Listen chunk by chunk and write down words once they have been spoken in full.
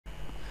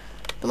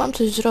To mam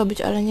coś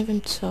zrobić, ale nie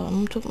wiem co.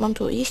 Mam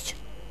tu iść?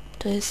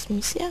 To jest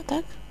misja,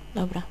 tak?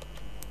 Dobra.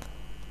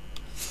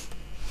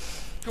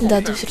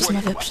 Daduś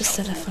rozmawia przez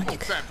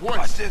telefonik.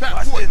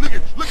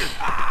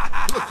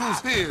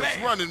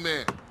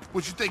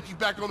 What you think you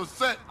back on the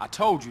set? I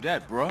told you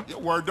that, bruh.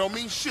 Your word don't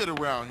mean shit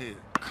around here.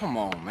 Come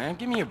on, man.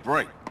 Give me a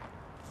break.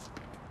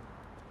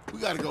 We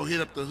gotta go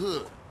hit up the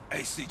hood.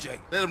 Hey, CJ.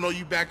 Let them know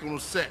you back on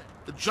the set.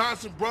 The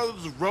Johnson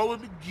brothers is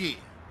rolling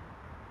again.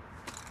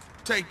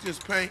 Take this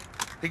paint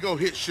and go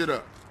hit shit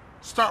up.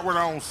 Start with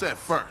our own set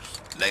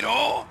first. Later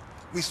on,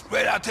 we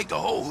spread out, take the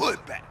whole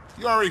hood back.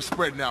 You already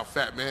spreading out,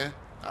 fat man.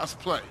 Let's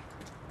play.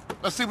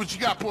 Let's see what you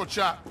got, pork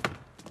chop.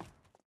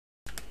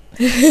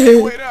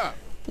 Hey, wait up.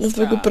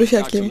 Nazwę go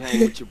prosiakiem.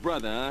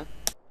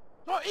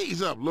 Oh,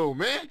 ease up, little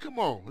man. Come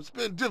on. It's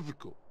been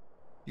difficult.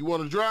 You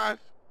wanna drive?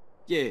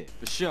 Yeah,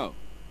 for sure.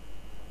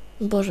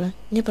 Boże,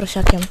 nie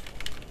prosiakiem.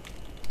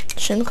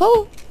 Szynką?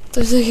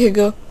 Coś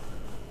takiego.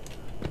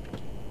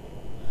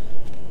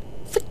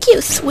 Fuck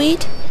you,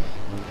 sweet.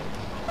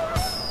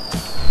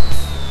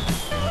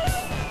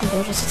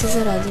 Boże, co to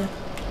za radio?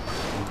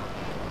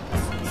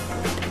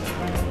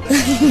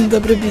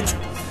 Dobry beat.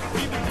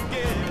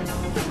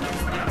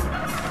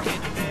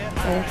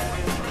 O.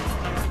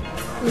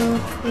 No,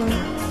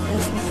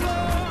 jasne.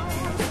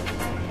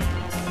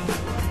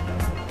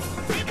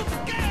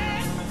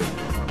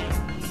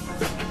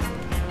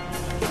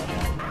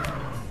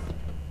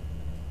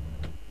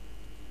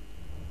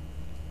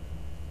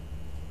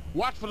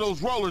 Watch for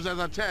those rollers as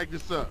I tag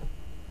this up.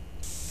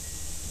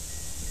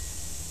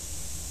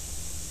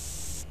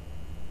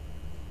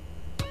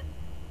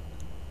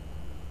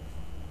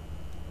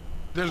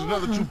 There's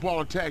another 2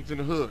 baller tags in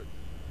the hood.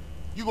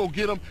 You go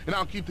get them, and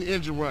I'll keep the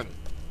engine running.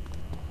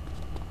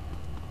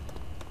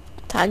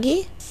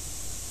 Tagi?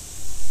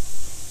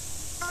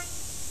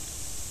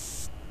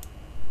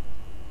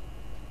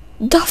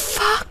 The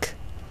fuck?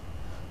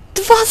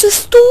 2 ze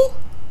 100?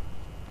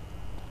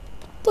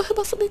 To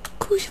chyba sobie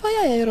kuźwa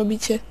jaja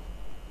robicie.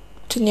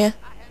 Czy nie?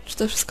 Czy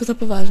to wszystko to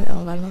poważnie?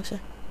 O, walnął się.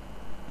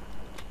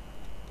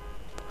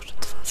 Boże,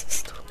 2 ze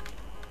 100.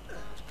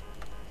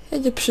 Ja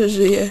nie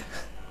przeżyję.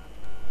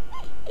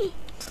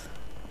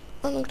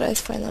 No, gra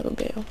jest fajna,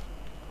 lubię ją.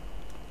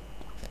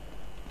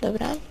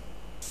 Dobra.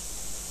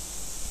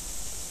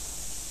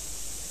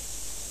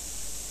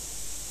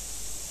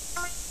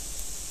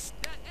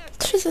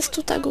 Trzy ze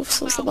 100 tagów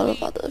są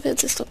zamalowane,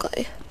 więc jest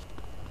okej.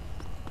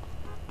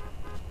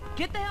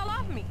 Get the hell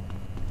off me!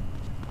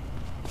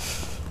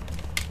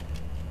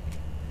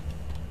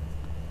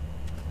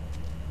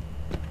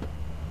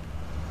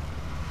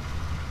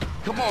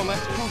 Come on, let's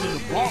cruise in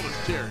the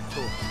ballers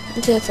territory.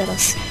 Gdzie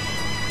teraz?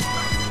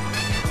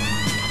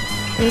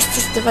 Jest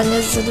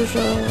zdecydowanie za dużo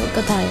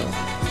gadają.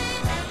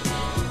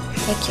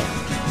 Jakie?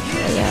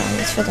 Ja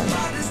nieświadomie.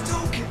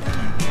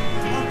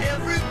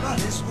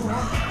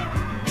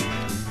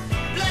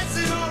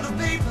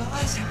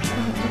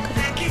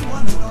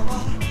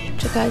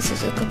 Czekajcie,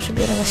 tylko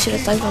przybieram na siłę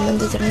tak, bo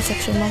będę ternica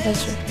przejmować,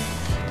 że...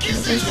 Nie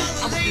będzie.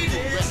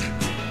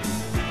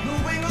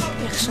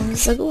 Jak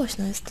za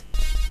głośno jest.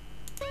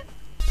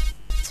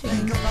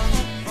 Dźwięk.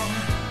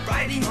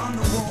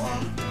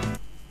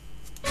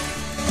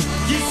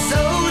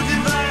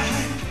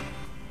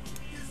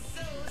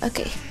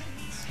 Okej.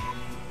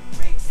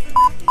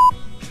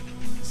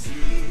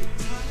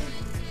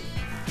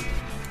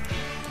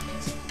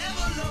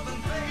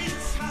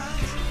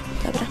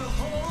 Dobra.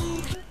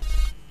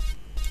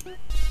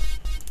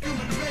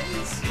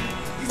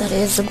 Dalej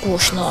jest za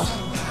głośno.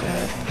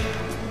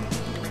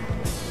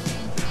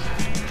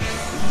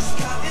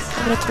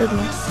 Dobra,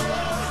 trudno.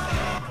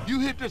 You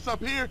hit this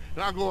up here,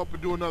 and I'll go up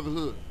and do another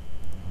hood.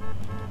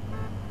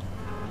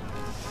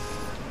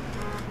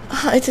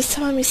 Aha, i to jest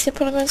cała misja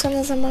polegająca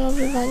na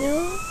zamalowywaniu?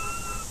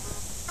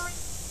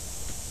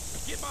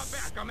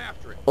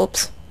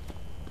 Ups.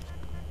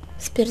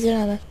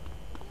 Spierdzielane.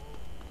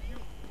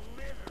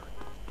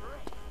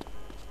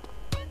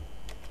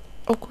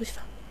 O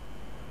kuźwa.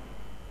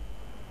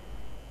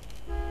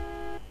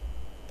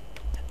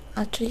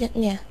 A czy ja...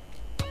 Nie.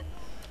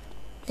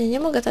 Nie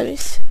mogę tam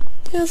iść.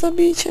 Nie,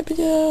 zabijcie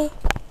mnie.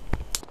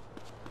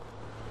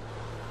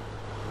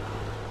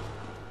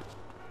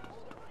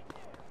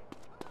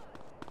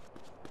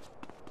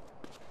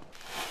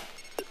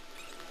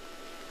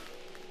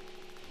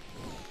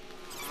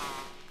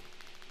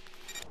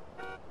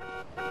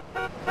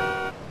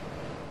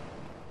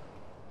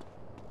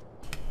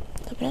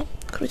 Dobra,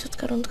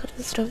 króciutka rundka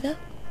do zdrowia.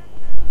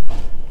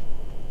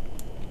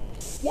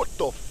 What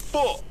the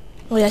fuck?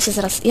 O, ja ci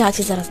zaraz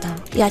dam.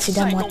 Ja ci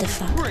dam, what the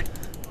fuck.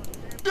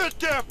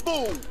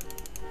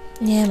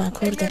 Nie ma,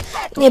 kurde.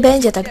 Nie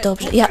będzie tak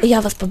dobrze.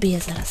 Ja was pobiję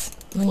zaraz.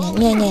 No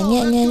nie.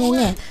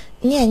 Nie.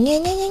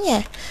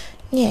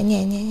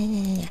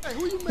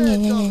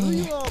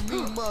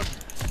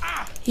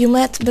 You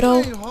met,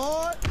 bro?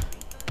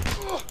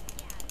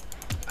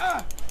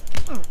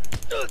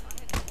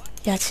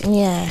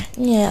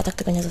 Nie, ja tak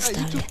tego nie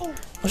zostawię.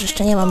 Może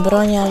jeszcze nie mam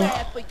broni, ale...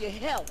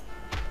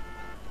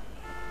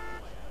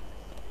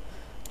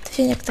 Ty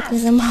się jak tak nie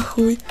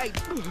zamachuj.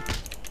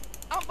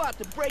 about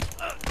to break.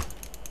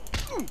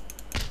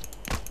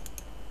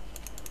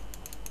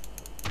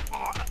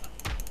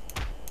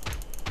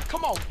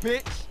 Come on,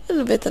 bitch.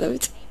 Lubię to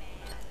robić.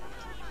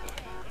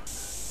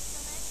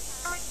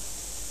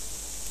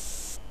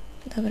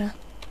 Dobra.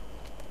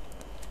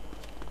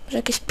 Może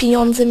jakieś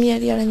pieniądze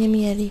mieli, ale nie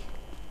mieli.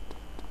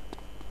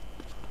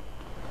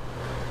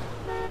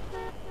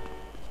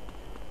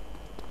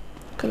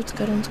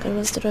 Krótka rundka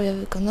dla zdrowia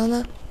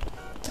wykonana.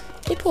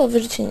 I połowy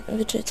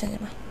życia nie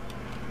ma.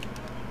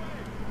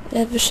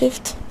 Lewy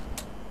shift.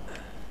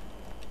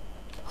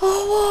 O,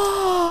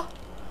 wow!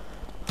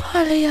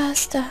 Ale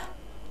jazda.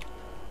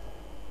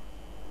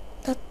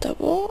 Nad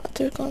tobą, a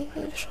tylko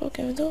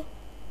wierzchołkiem w dół.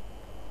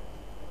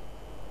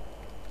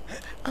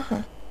 Aha.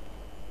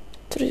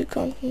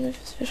 Trójkątny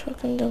z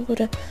wierzchołkiem do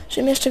góry.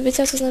 Żebym jeszcze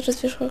wiedział, co znaczy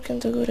z wierzchołkiem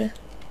do góry.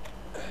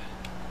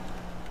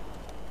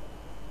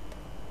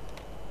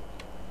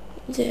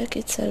 Gdzie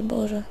jaki cel,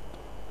 Boże?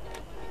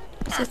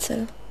 Gdzie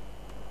cel?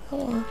 O.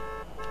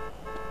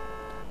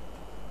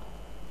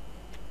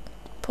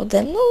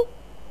 Pode mną?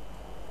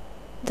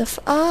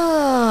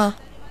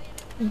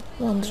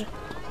 Mądrze.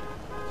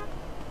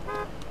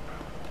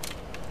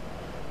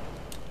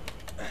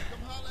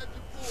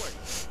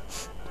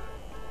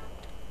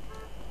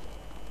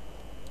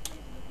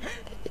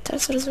 I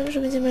teraz rozumiem, że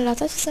będziemy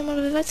latać i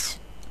zamalowywać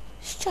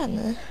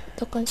ściany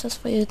do końca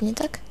swoich dni,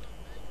 tak?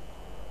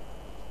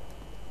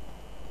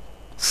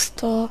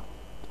 100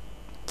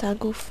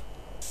 tagów.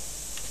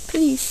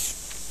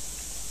 Please.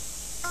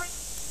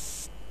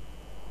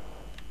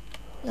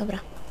 Dobra.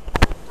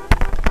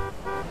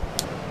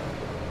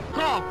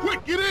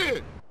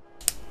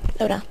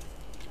 Dobra.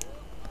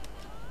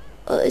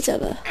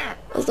 Odejdziemy.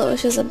 Znowu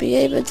się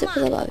zabije i będzie po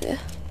zabawie.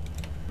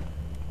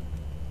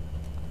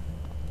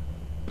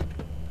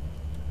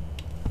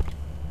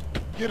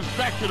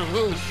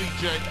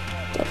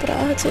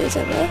 Dobra, gdzie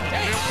jedziemy?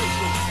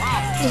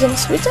 Jedziemy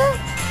Switcha?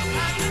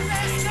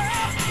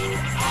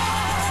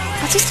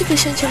 A co z tymi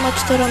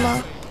 54?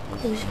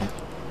 Kuźwa.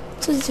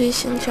 Co z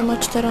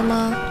 94?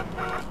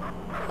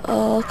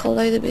 O,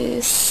 kolejny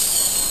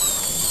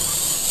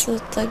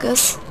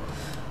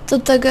to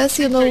Tegas,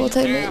 you know what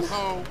I mean.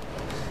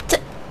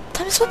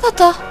 Tam jest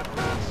łopata!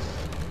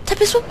 Tam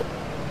jest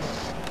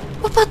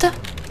łopata!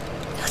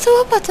 Ja chcę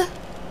łopatę!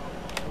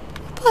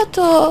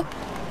 Łapato!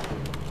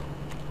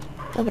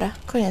 Dobra,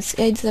 koniec.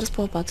 Ja idę zaraz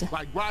po łopatę.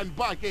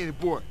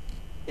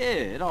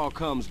 Yeah, it all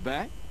comes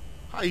back.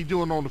 How you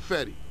doing on the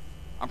Fetty?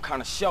 I'm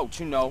kinda short,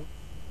 you know.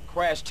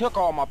 Crash took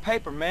all my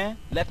paper, man.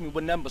 Left me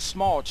with nothing but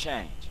small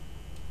change.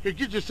 Here,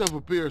 get yourself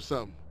a beer or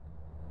something.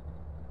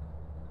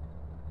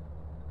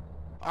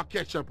 I'll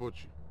catch up with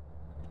you.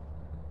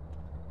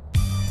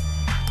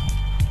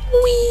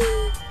 Ui.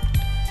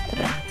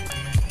 Dobra.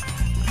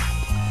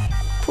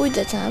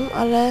 Pójdę tam,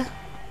 ale...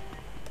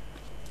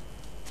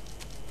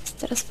 Jest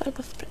teraz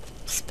farba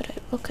w spray,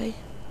 okej.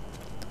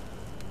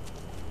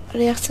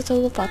 Ale ja chcę tą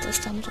łopatę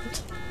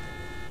stamtąd.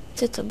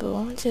 Gdzie to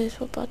było? Gdzie jest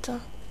łopata?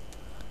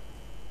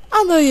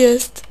 A no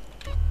jest!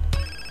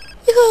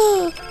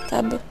 Juhu!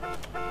 Tab.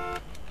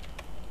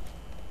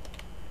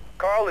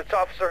 Carl, it's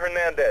Officer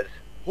Hernandez.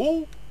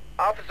 Who?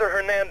 Officer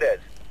Hernandez.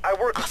 I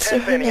work with Officer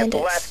Tenpenny at Hernandez.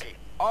 Pulaski.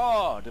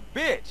 Oh, the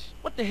bitch.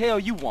 What the hell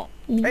you want?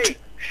 Hey,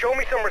 show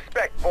me some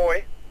respect,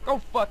 boy.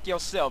 Go fuck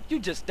yourself. You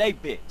just a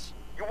bitch.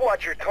 You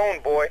watch your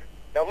tone, boy.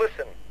 Now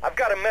listen, I've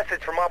got a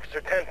message from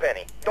Officer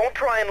Tenpenny. Don't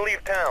try and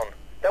leave town.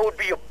 That would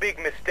be a big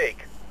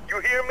mistake.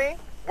 You hear me?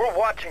 We're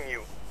watching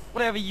you.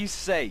 Whatever you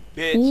say,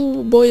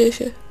 bitch. Boję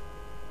się.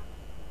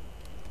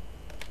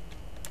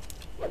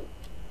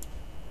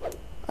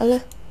 Ale...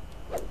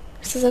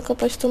 Chcę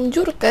zakopać tą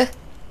dziurkę.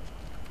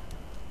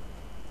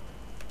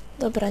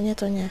 Dobra, nie,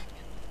 to nie.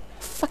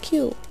 Fuck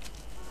you.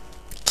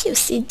 Fuck you,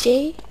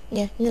 CJ.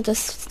 Nie, to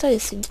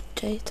jest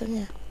CJ, to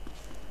nie.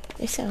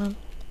 Nie chciałam.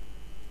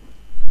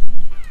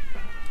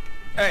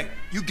 Hey,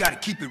 you gotta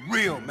keep it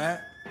real, man.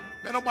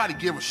 Man, nobody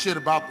give a shit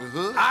about the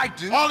hood. I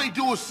do. All they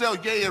do is sell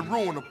yay and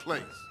ruin the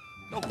place.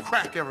 No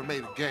crack ever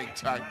made a gang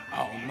type.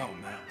 I don't know,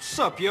 man. What's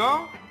up,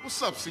 y'all?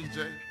 What's up,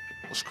 CJ?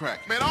 What's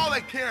crack? Man, all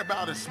they care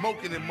about is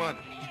smoking and money.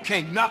 You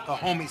can't knock a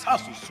homie's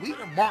hustle, sweet.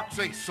 Them marks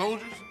ain't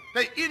soldiers.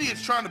 They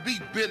idiots trying to be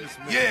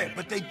businessmen. Yeah,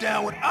 but they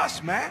down with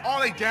us, man. All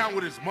they down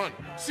with is money.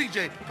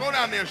 CJ, go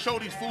down there and show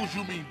these fools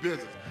you mean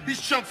business.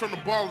 These chumps from the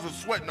ballers are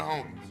sweating the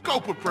homies. Go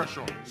put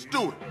pressure on them. Let's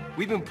do it.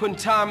 We've been putting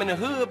time in the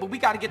hood, but we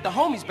gotta get the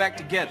homies back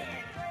together.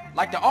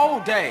 Like the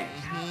old days.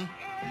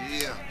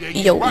 Yeah, Yo,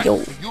 you're right.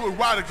 yo. You and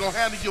Ryder gonna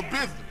handle your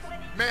business.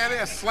 Man,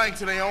 they're slang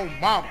to their own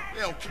mama.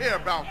 They don't care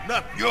about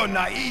nothing. You're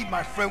naive,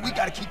 my friend. We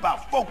gotta keep our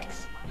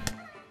focus.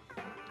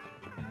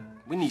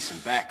 We need some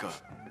backup.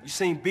 You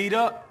seen Beat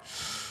Up?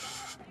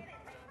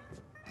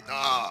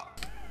 Nah,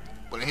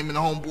 but him and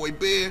the homeboy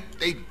Bear,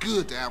 they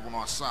good to have on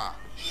our side.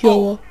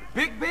 Yo.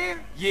 Big Bear?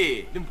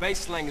 Yeah, them bass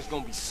slangers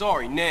gonna be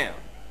sorry now.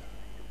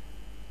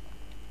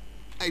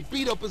 Hey,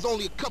 Beat Up is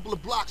only a couple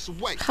of blocks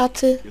away.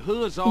 Chaty. The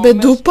hood's all messed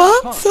Bedupa?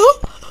 up, huh?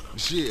 Co?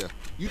 Yeah,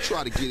 you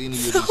try to get any of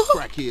these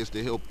crackheads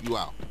to help you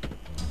out.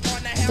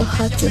 Do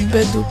chaty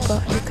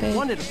Bedupa, okej.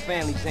 One of the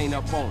families ain't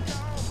up on it.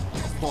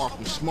 far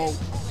from smoke,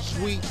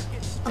 sweet,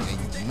 and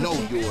you know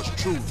yours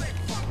truly.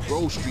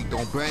 Grove Street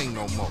don't bang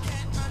no more.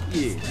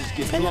 Yeah, just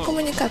get Fajna close.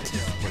 komunikacja.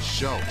 For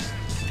sure.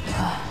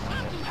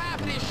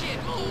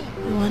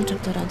 Wyłączam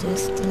to radio,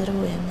 jest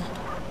denerwuje mnie.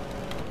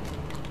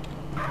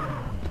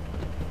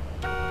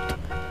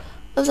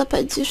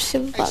 Zapędzisz się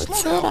w Hey, slow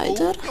walce, down, fool.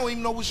 Ryder? You don't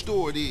even know which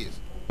store it is.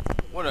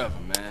 Whatever,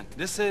 man.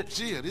 This it?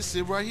 Yeah, this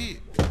it right here.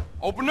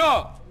 Open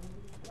up!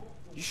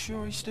 You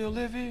sure he still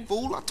live here?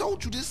 Fool, I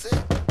told you this it.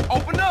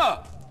 Open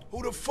up!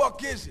 Who the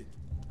fuck is it?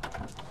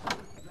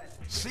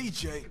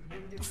 CJ,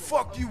 the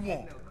fuck you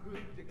want?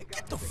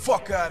 Get the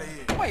fuck out of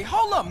here. Wait,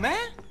 hold up,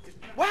 man.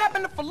 What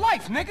happened to for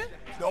life, nigga?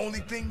 The only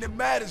thing that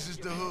matters is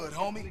the hood,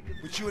 homie.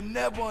 But you'll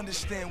never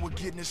understand what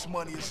getting this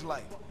money is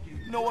like.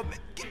 You know what, man?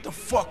 Get the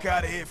fuck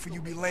out of here for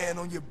you be laying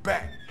on your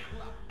back.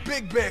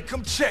 Big Bear,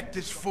 come check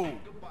this fool.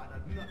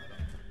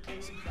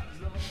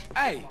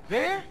 Hey,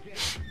 Bear?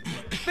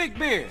 Big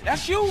Bear,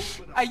 that's you?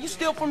 Hey, you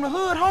still from the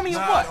hood, homie, or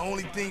Nah, what? the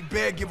only thing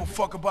Bear give a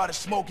fuck about is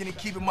smoking and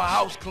keeping my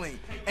house clean.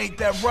 Ain't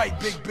that right,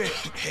 Big Bear?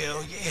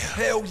 Hell yeah.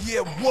 Hell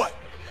yeah, what?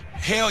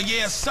 Hell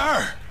yeah,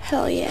 sir.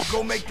 Hell yeah.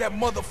 Go make that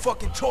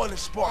motherfucking toilet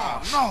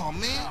spark. No,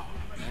 man.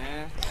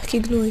 Man.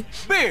 Jaki gnój.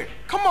 Bear,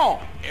 come on.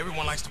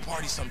 Everyone likes to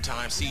party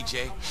sometimes,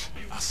 CJ.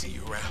 I'll see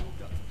you around.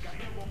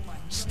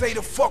 Stay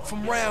the fuck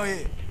from round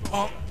here,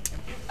 punk.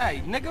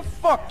 Hey, nigga,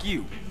 fuck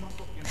you.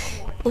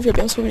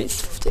 Uwielbiam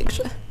słownictwo w tej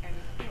grze.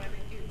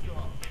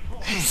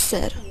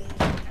 Ser.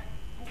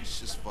 It's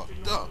just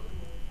fucked up.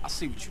 I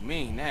see what you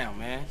mean now,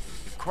 man.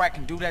 If Crack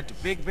can do that to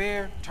Big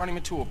Bear, turn him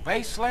into a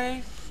base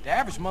slave, the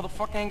average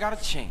motherfucker ain't got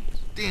a chance.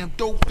 Damn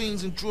dope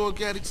fiends and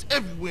drug addicts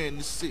everywhere in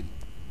the city.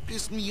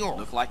 Piss me off.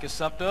 Look like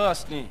it's up to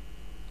us then.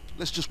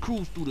 Let's just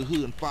cruise through the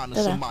hood and find us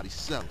Dobra. somebody's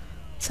cellar.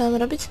 Co mam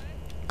robić?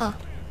 A.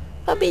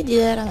 Robię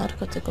dealera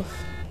narkotyków.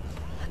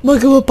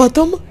 Mogę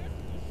łopatą?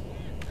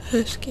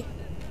 Heszki.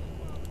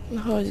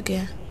 No chodź,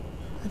 G.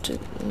 Znaczy,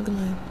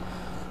 gnoj.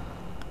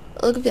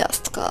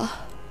 Gwiazdka.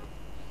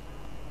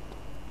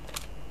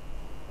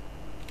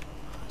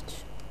 Chodź.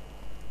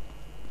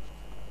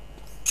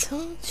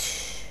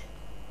 Cąć.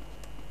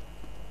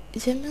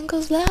 Idziemy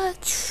go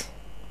zlać.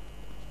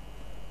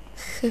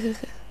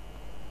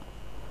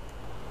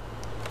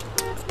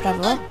 W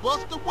prawo. Hey,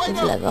 Buster, I wait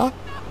w up. lewo.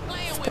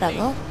 W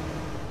prawo.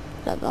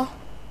 W lewo.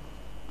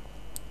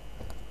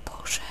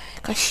 Boże,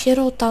 jakaś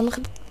sierota, no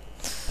chyba...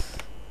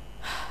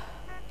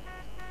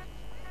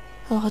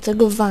 Mam ochotę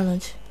go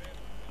walnąć.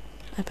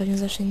 Ale pewnie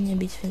zacznie mnie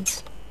bić,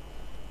 więc...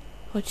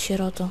 Chodź,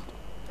 sieroto.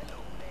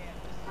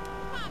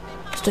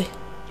 Stój.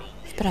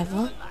 W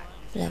prawo,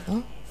 w lewo,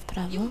 w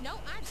prawo,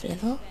 w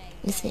lewo.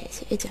 Nic nie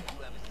jedzie, jedziemy.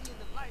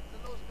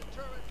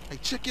 Hey,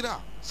 check it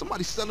out.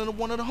 Somebody's selling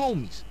to one of the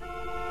homies.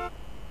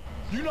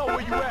 You know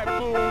where you at,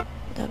 fool.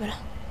 Dobra.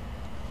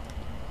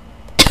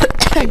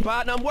 Hey,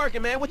 partner, I'm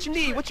working, man. What you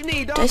need? What you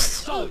need, dog? Cześć.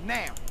 Sold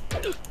now.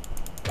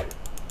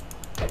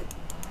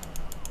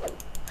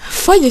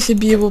 Fajnie się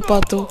bije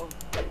łopatą.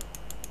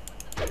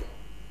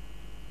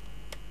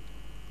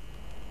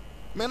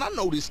 Man, I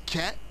know this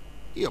cat.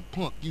 He a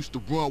punk used to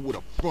run with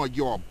a front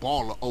yard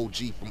baller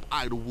OG from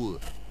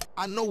Idlewood.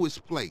 I know his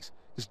place.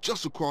 It's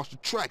just across the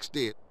tracks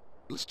there.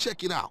 Let's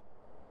check it out.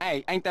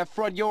 Hey, ain't that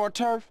front yard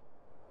turf?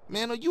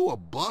 Man, are you a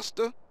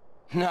buster?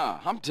 Nah,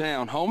 I'm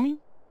down, homie.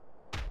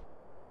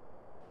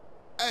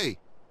 Hey,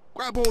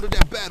 grab hold of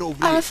that bat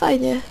over Ale there.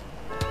 fajnie.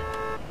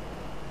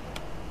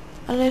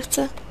 Ale ja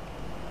chcę...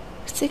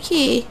 Chcę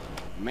kij.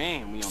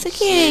 Man, we on It's a a key.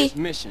 serious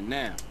mission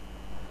now.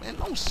 Man,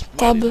 don't sweat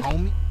Tab. it,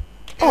 homie.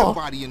 Oh,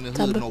 Everybody in the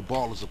hood tab. know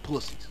ballers are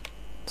pussies.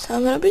 Co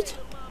mam robić?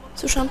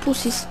 Słyszałam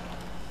pusis.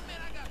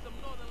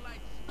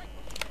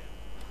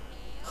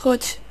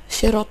 Chodź,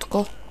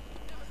 sierotko.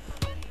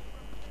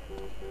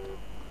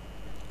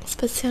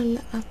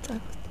 Specjalny atak.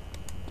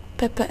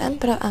 PPM,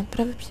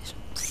 prawy przycisk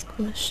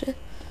myszy.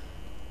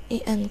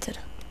 I Enter.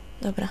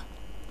 Dobra.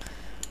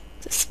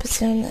 To jest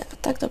specjalny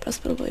atak. Dobra,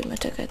 spróbujmy.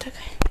 Czekaj.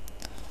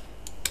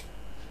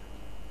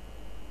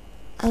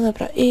 A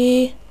dobra,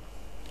 i...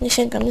 Nie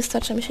sięgam, nie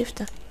starcza mi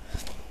shifta.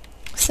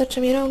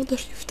 Starczy mi rąk do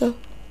shifta.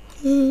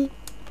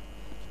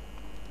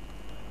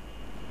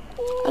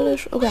 Ale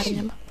już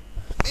ogarniam.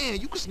 Man,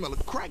 you can smell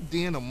a crack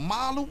den a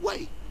mile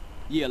away.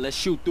 Yeah, let's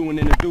shoot through and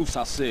introduce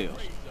ourselves.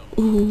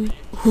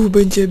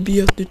 Będzie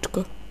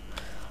bijatyczka.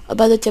 A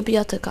będę cię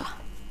bijatyka.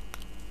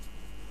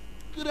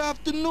 Good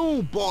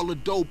afternoon, baller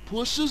dope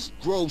pushers.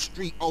 Grove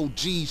Street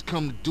OGs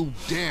come to do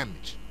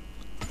damage.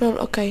 Lol,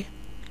 okej.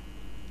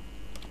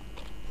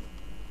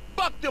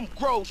 Fuck them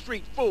Grove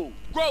Street fools.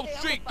 Grove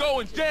Street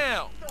going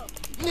down.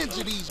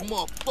 Ninja these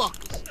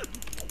motherfuckers.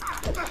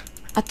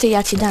 A ty,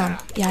 ja ci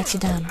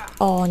dam.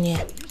 O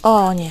nie.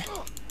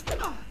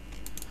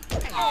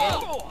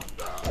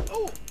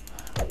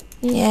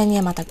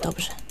 Nie ma tak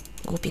dobrze.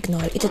 Głupi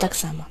gnoj. I ty tak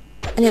samo.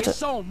 A nie, to...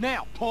 It's on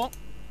now, punk.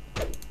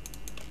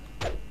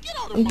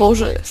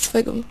 Boże,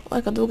 swego...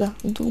 Jaka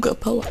długa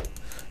pała.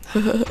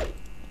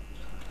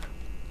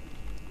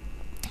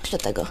 Jeszcze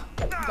tego.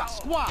 You got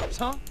squabs,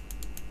 huh?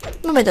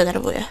 No mnie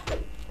denerwuje.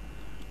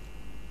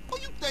 Who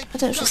you think A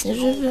ten już you jest got,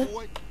 nieżywy.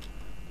 boy?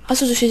 A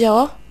co tu się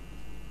działo?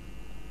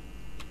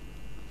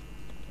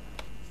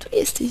 Tu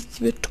jesteś,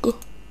 dziewczynko.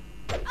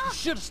 You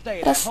should have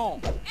stayed at Raz,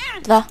 home.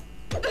 2,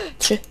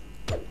 3,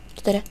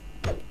 4,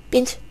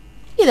 5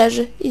 i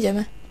leży.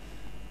 Idziemy.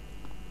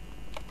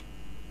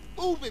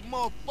 Move it,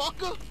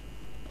 motherfucker!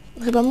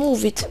 Chyba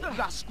mówić. You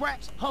got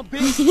scraps, huh,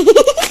 bitch?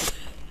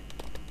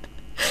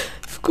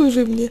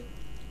 Wkurzy mnie.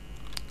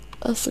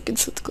 A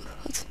sukiensutko,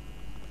 chodź.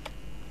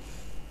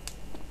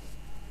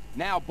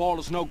 Now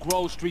Ballers know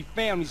Grove Street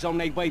families on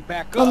their way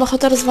back Mam up.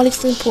 ochotę rozwalić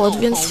ten płot,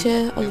 więc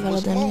się odwala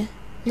ode mnie.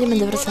 Nie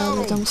będę wracała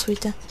do domu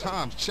suity.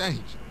 Times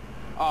change.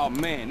 Oh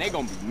man, they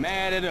gonna be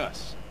mad at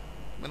us.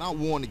 Man,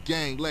 I'll warn the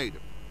gang later.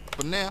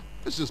 For now,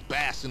 let's just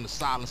bask in the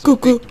silence of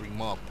Cuckoo. victory,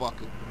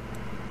 motherfucker.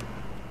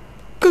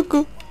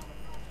 Kuku.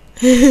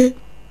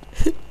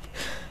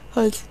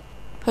 Chodź.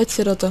 Chodź,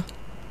 sieroto.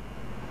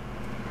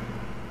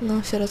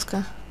 No,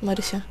 sierotka.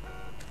 Marysia.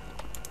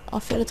 O,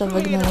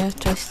 fioletowe gnoje.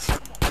 Cześć.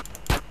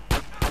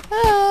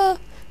 A,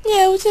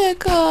 nie,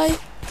 uciekaj.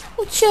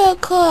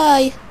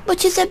 Uciekaj, bo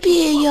cię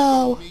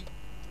zabiją.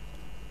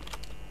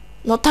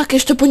 No tak,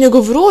 jeszcze po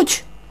niego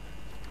wróć.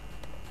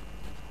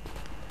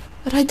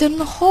 Ryder,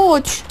 no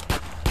chodź.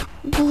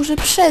 Boże,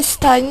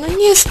 przestań. No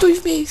nie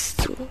stój w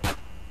miejscu.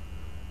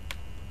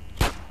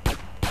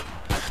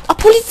 A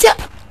policja!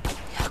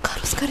 Jaka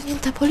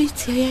rozgarnięta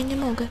policja, ja nie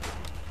mogę.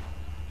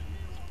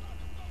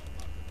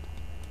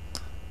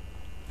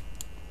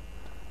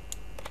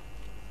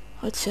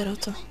 Chodź,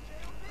 sieroto.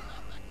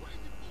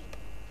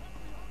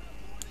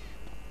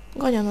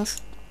 Gonią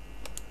nas.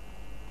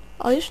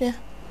 O, już nie.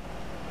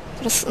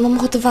 Teraz mam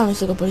ochotę walnąć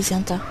tego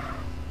policjanta.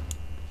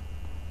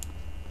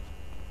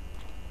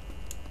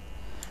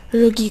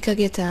 Logika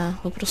GTA.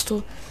 Po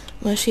prostu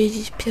możesz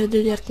jeździć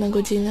pierdyliard na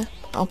godzinę.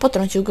 O,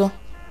 potrącił go.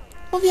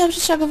 Mówiłam,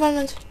 że trzeba go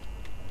walnąć.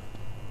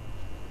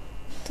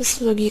 To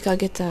jest logika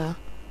GTA.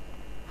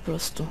 Po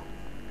prostu.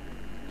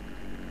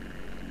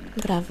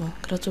 Brawo,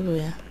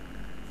 gratuluję.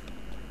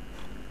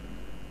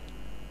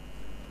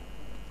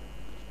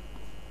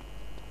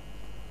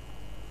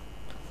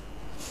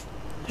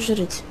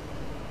 Żryć.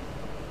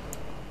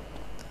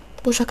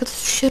 Boże, jaka to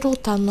jest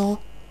sierota, no.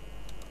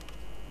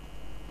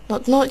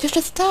 No,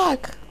 jeszcze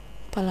tak.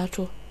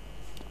 Palaczu.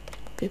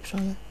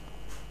 Pieprzony.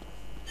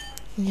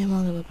 Nie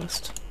mogę po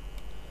prostu.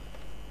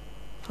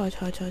 Chodź.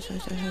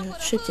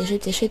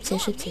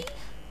 Szybciej.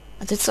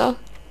 A ty co?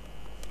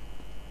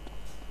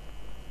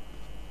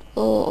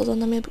 O, ona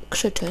na mnie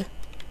krzyczy.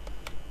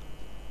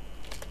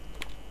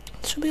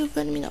 Trzeba ją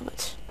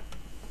wyeliminować.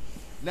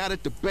 Now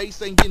that the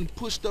bass ain't getting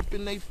pushed up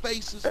in their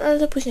faces, Ale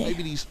to później.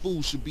 maybe these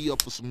fools should be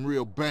up for some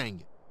real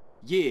banging.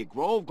 Yeah,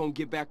 Grove gonna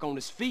get back on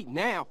his feet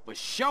now, for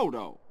sure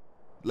though.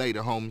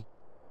 Later, homie.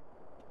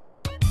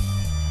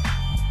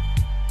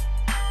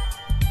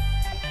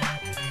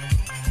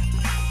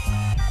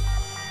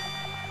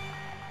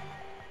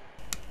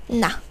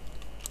 Na.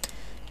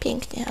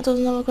 Pięknie. A to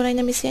znowu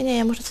kolejna misja? Nie,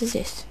 ja muszę coś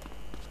zjeść.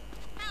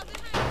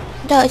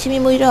 Dajcie mi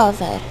mój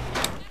rower.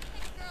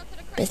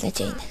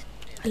 Beznadziejny.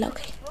 Ale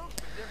okej.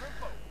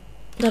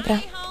 Dobra.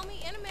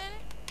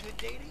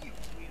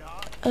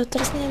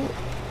 Teraz nie wiem...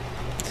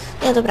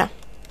 Nie, dobra.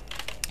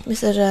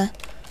 Myślę, że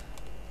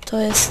to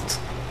jest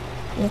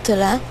na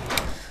tyle.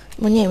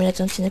 Bo nie wiem, ile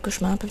ten odcinek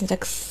już ma. Pewnie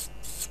tak z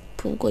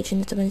pół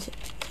godziny to będzie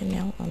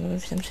miał. No,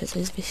 myślałem, że się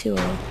coś zwiesiło.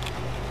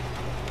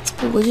 Z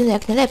pół godziny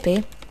jak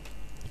najlepiej.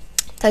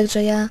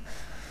 Także ja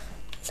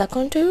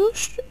zakończę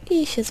już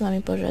i się z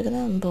wami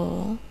pożegnam,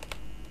 bo...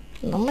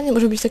 No, nie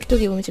może być taki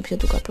długi, bo mi się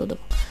długo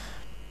uploadował.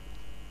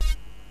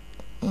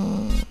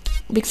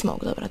 Big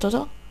Smoke, dobra,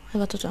 to?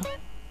 Chyba to.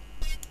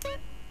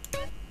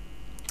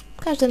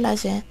 W każdym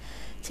razie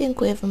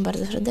dziękuję wam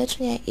bardzo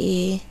serdecznie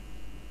i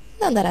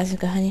no na razie,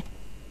 kochani.